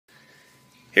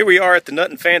Here we are at the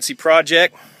Nuttin' Fancy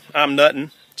project. I'm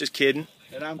Nuttin', just kidding.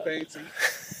 And I'm Fancy.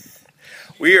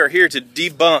 We are here to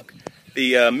debunk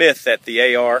the myth that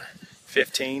the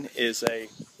AR-15 is a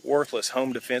worthless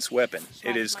home defense weapon.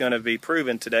 It is going to be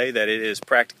proven today that it is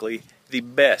practically the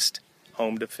best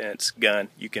home defense gun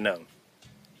you can own.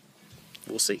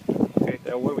 We'll see. Okay,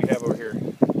 now what do we have over here?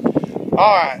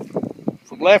 Alright,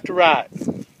 from left to right.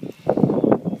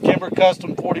 Kimber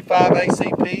Custom 45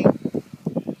 ACP.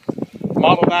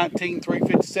 Model 19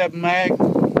 357 mag.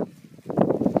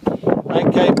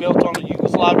 8K built on a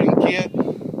Yugoslavian kit.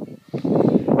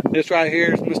 This right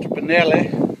here is Mr.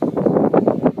 Benelli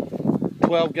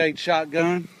 12 gauge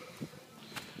shotgun.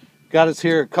 Got us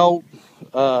here a Colt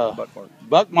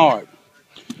Buckmark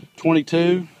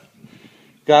 22.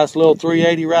 Got us a little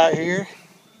 380 right here.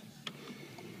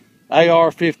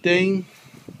 AR-15.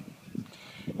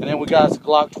 And then we got us a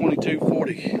Glock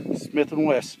 2240 Smith &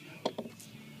 Wesson.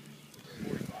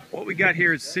 What we got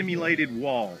here is simulated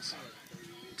walls,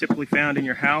 typically found in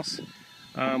your house.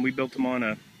 We built them on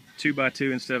a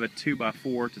 2x2 instead of a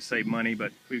 2x4 to save money,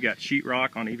 but we've got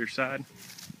sheetrock on either side.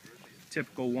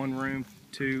 Typical 1 room,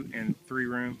 2 and 3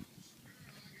 room.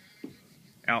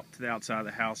 Out to the outside of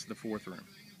the house, the 4th room.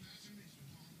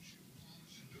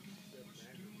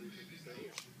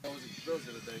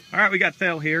 All right, we got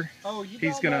Thel here.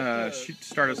 He's gonna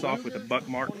start us off with a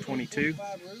Buckmark 22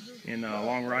 in a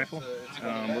long rifle.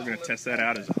 We're gonna test that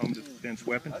out as a home defense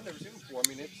weapon. I've never seen it before. I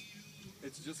mean,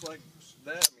 it's just like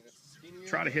that. I mean, it's skinny.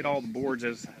 Try to hit all the boards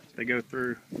as they go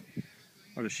through,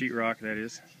 or the sheetrock, that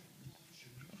is.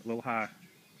 A little high.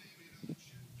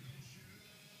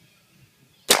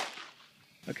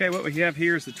 Okay, what we have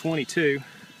here is the 22.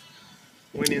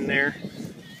 Went in there.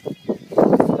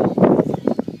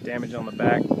 Damage on the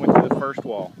back, went to the first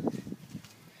wall.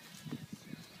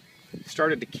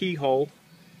 Started the keyhole.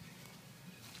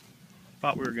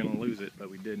 Thought we were going to lose it, but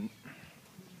we didn't.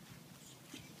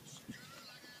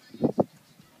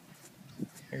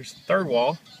 Here's the third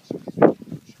wall.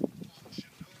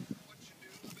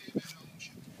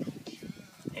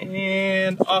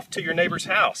 And off to your neighbor's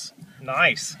house.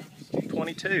 Nice.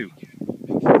 22.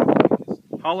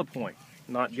 Hollow point.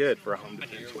 Not good for a home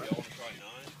defense weapon.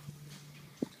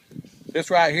 This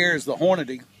right here is the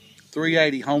Hornady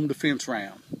 380 home defense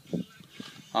round.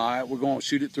 Alright, we're going to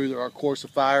shoot it through our course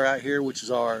of fire right here, which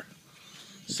is our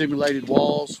simulated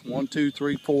walls. 1, 2,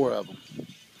 3, 4 of them.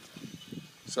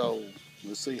 So,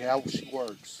 let's see how she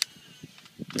works.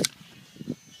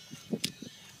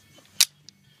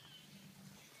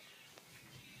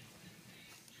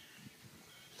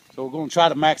 So we're going to try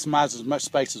to maximize as much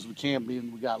space as we can,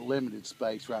 being we got limited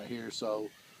space right here. So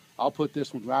I'll put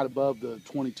this one right above the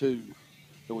 22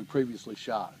 that we previously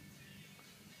shot.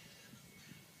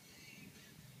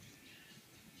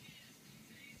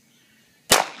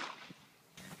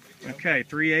 Okay,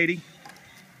 380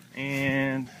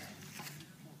 and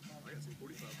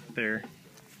there.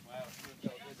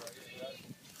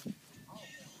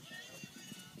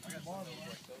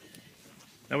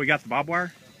 Now we got the barbed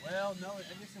wire? Well, no, I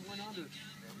guess it went under.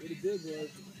 What it did was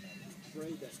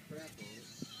sprayed that crap on it.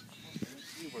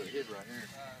 See where it hit right here.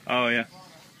 Oh, yeah.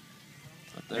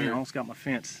 There. I almost got my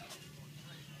fence.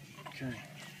 Okay.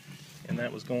 And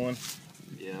that was going?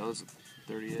 Yeah, that was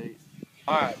 38.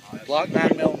 Alright, Glock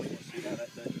 9mm.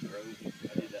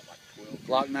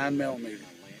 Glock 9mm.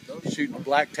 Shooting a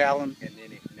black Talon,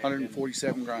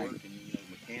 147 grain.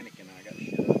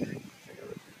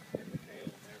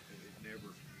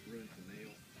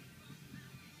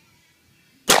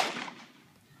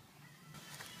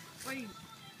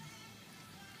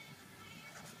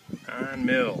 Nine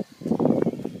mil.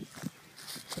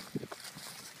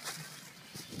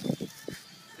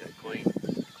 Clean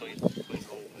hole.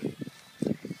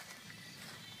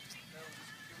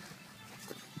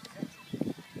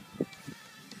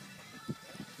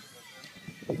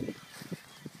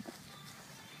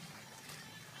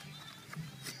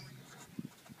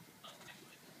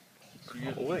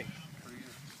 Away.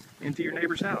 Into your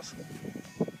neighbor's house.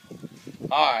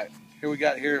 Alright, here we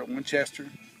got here at Winchester,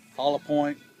 Hollow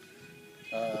Point.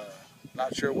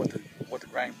 Not sure what the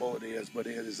grain bullet is, but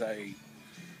it is a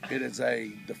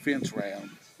defense round.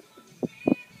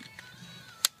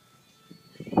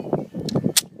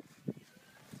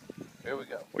 Here we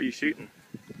go. What are you shooting?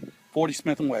 40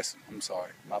 Smith & Wesson. I'm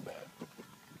sorry, my bad.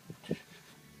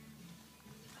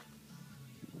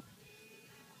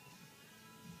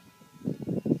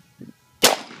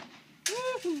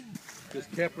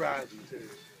 Just kept rising too.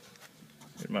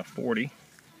 Here's my 40.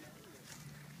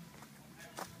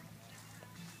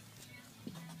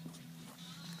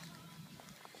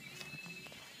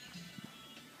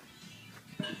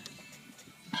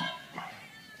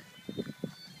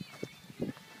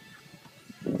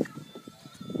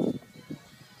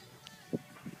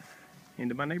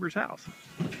 into my neighbor's house.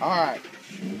 All right.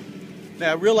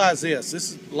 Now realize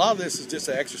this. A lot of this is just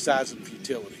an exercise in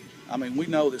futility. I mean, we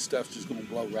know this stuff's just going to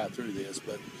blow right through this,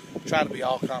 but try to be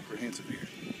all comprehensive here.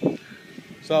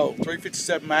 So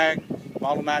 357 mag,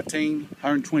 model 19,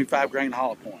 125 grain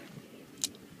hollow point.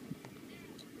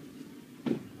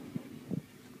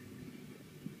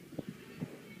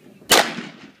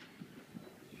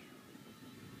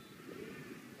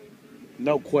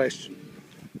 No question.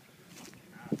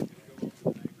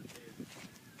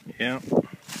 Yeah.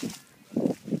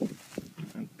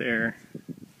 Right there.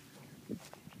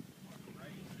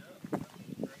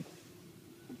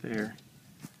 There.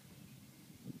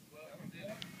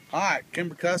 All right,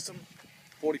 Kimber Custom,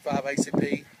 45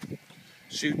 ACP,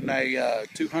 shooting a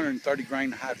 230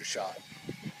 grain hydro shot.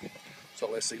 So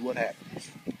let's see what happens.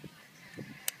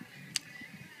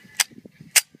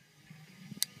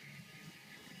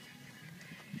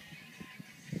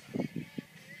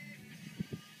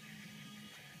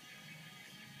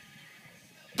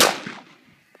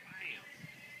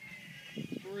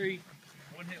 Three.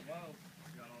 One hit wall.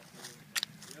 Got all three.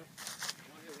 Yep.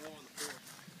 One hit wall on the fourth.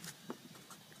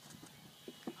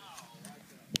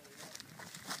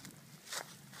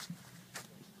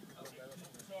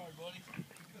 Sorry, buddy.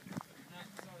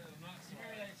 Sorry, I'm not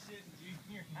sorry. Hear that shit in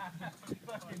junior high.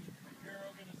 Fucking girl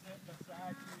gonna sit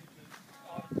beside you at the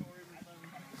auditorium or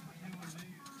something.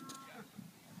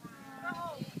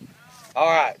 All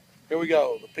right, here we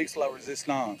go. The pixel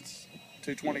resistance,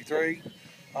 223.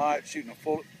 All right, shooting a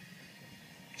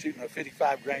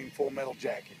 55 grain full metal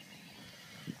jacket.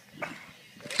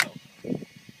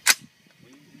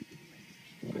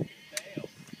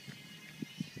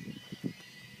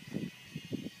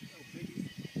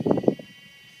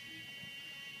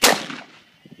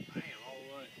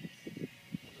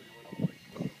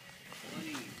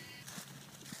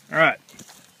 All right.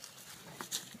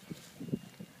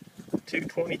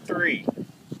 223.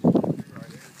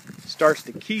 Starts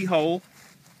the keyhole.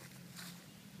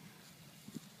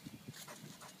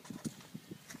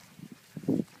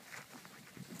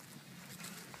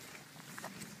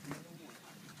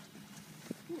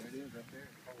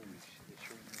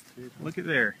 Look at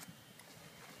there.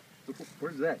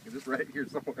 Where's that? Is this right here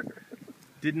somewhere?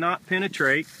 Did not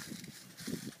penetrate.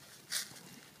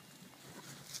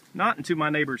 Not into my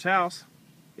neighbor's house.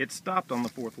 It stopped on the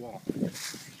fourth wall.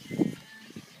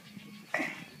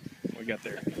 What we got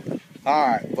there? All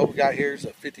right, what we got here is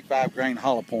a 55 grain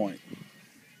hollow point.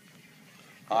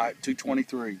 All right,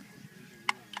 223,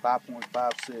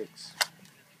 5.56.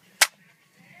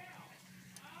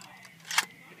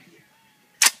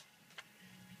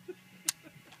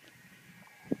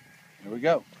 There we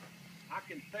go. I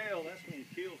can tell that's when you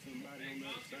kill somebody on the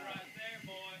other side. Right there,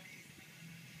 boy.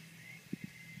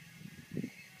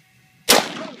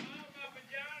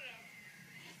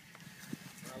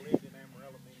 I lived in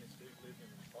Amarillo, me and this dude lived in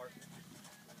an apartment.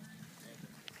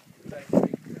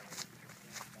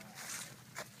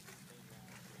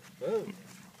 Boom.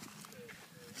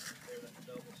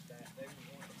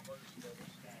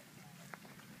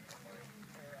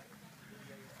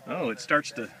 Oh, it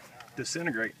starts to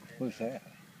disintegrate. What's that?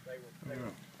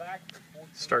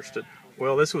 Starts to.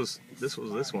 Well, this was this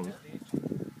one,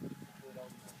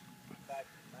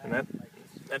 and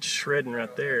that's shredding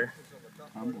right there.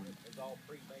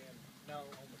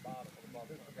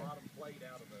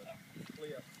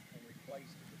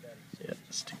 Yeah,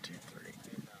 it's 223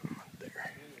 right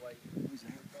there.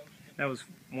 That was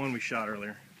one we shot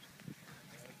earlier.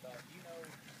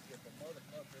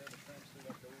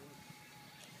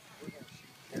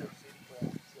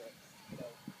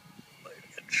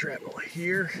 Shrapnel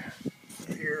here,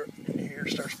 here, and here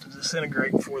starts to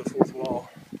disintegrate before the fourth wall.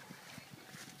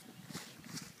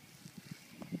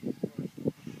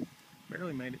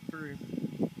 Barely made it through.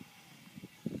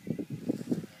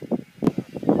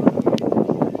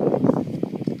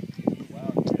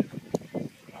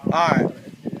 All right,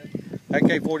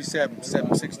 AK-47,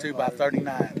 7.62 by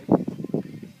 39.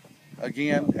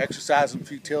 Again, exercise in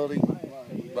futility,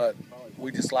 but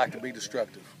we just like to be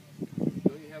destructive.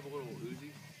 Don't you have a little Uzi?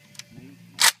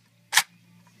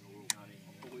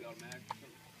 Fully automatic or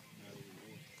something? No,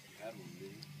 you had one,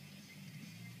 didn't you?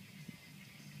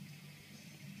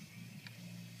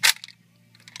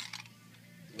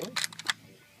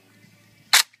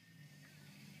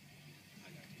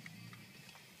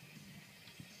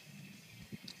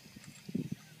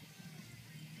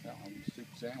 Soup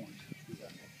sandwich.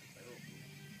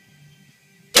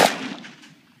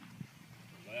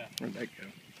 Where'd that go?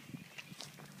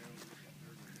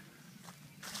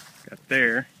 Got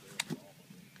there.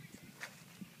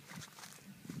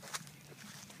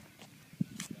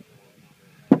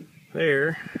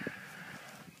 there.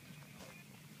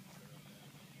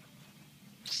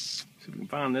 See if we can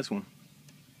find this one.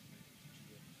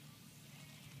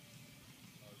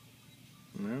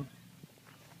 No.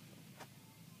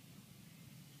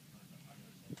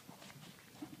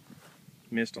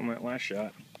 Missed on that last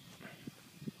shot.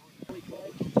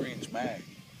 3-inch mag.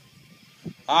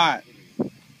 Alright,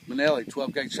 Manelli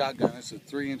 12 gauge shotgun. This is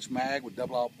a 3-inch mag with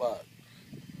double aught buck.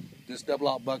 This double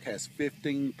aught buck has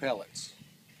 15 pellets.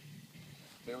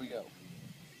 There we go.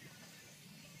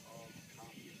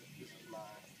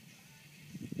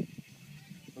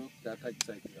 Oops, gotta take the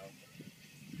safety off.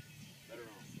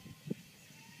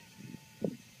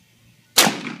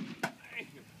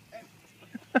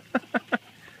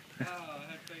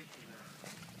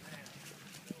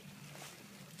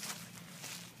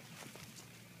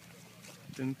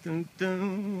 Dun, dun,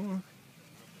 dun.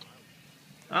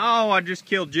 Oh, I just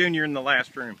killed Junior in the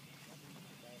last room.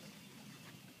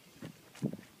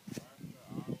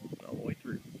 All the way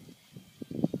through.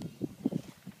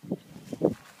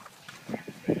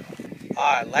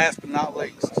 Alright, last but not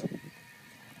least.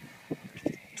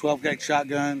 12 gauge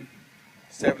shotgun,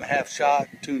 7.5 shot,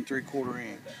 2 3/4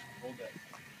 inch. Hold that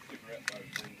cigarette lighter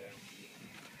thing down.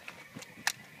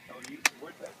 Oh,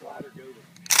 where'd that lighter go?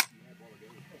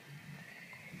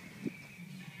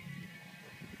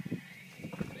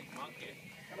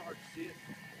 Kind of hard to see it.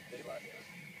 Daylight.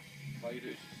 All you do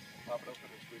is just pop it open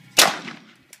and switch.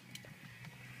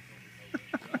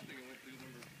 I think it went through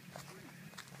number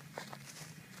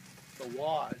 3. The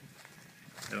wad.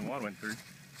 Yeah, the wad went through.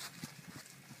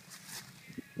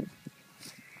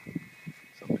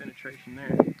 Some penetration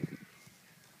there.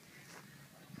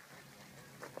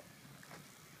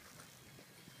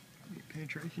 Any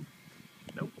penetration?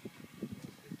 Nope.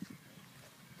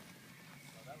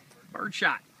 Bird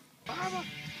shot.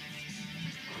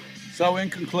 So in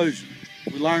conclusion,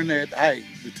 we learned that, hey,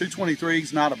 the 223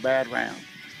 is not a bad round.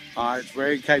 It's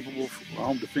very capable for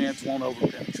home defense, won't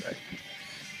over-penetrate.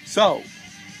 So,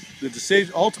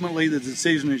 ultimately the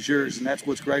decision is yours, and that's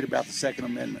what's great about the Second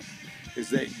Amendment, is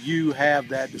that you have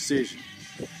that decision.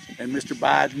 And Mr.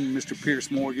 Biden, Mr.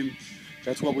 Pierce Morgan,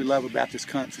 that's what we love about this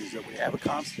country, is that we have a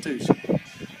Constitution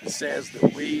that says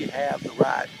that we have the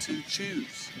right to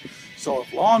choose. So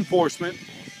if law enforcement,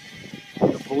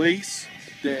 the police,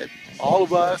 that all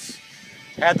of us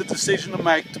had the decision to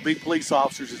make to be police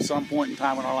officers at some point in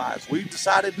time in our lives, we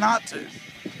decided not to,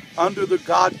 under the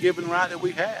God-given right that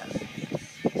we have.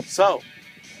 So,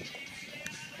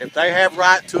 if they have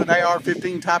right to an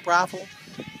AR-15 type rifle,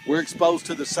 we're exposed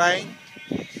to the same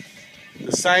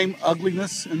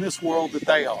ugliness in this world that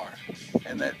they are,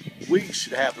 and that we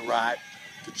should have the right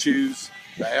to choose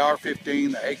the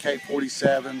AR-15, the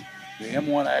AK-47, the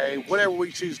M1A, whatever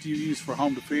we choose to use for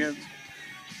home defense.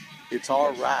 It's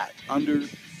our right under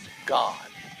God.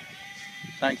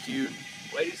 Thank you.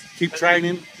 Ladies, Keep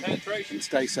training penetration. and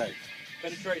stay safe.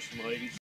 Penetration, ladies.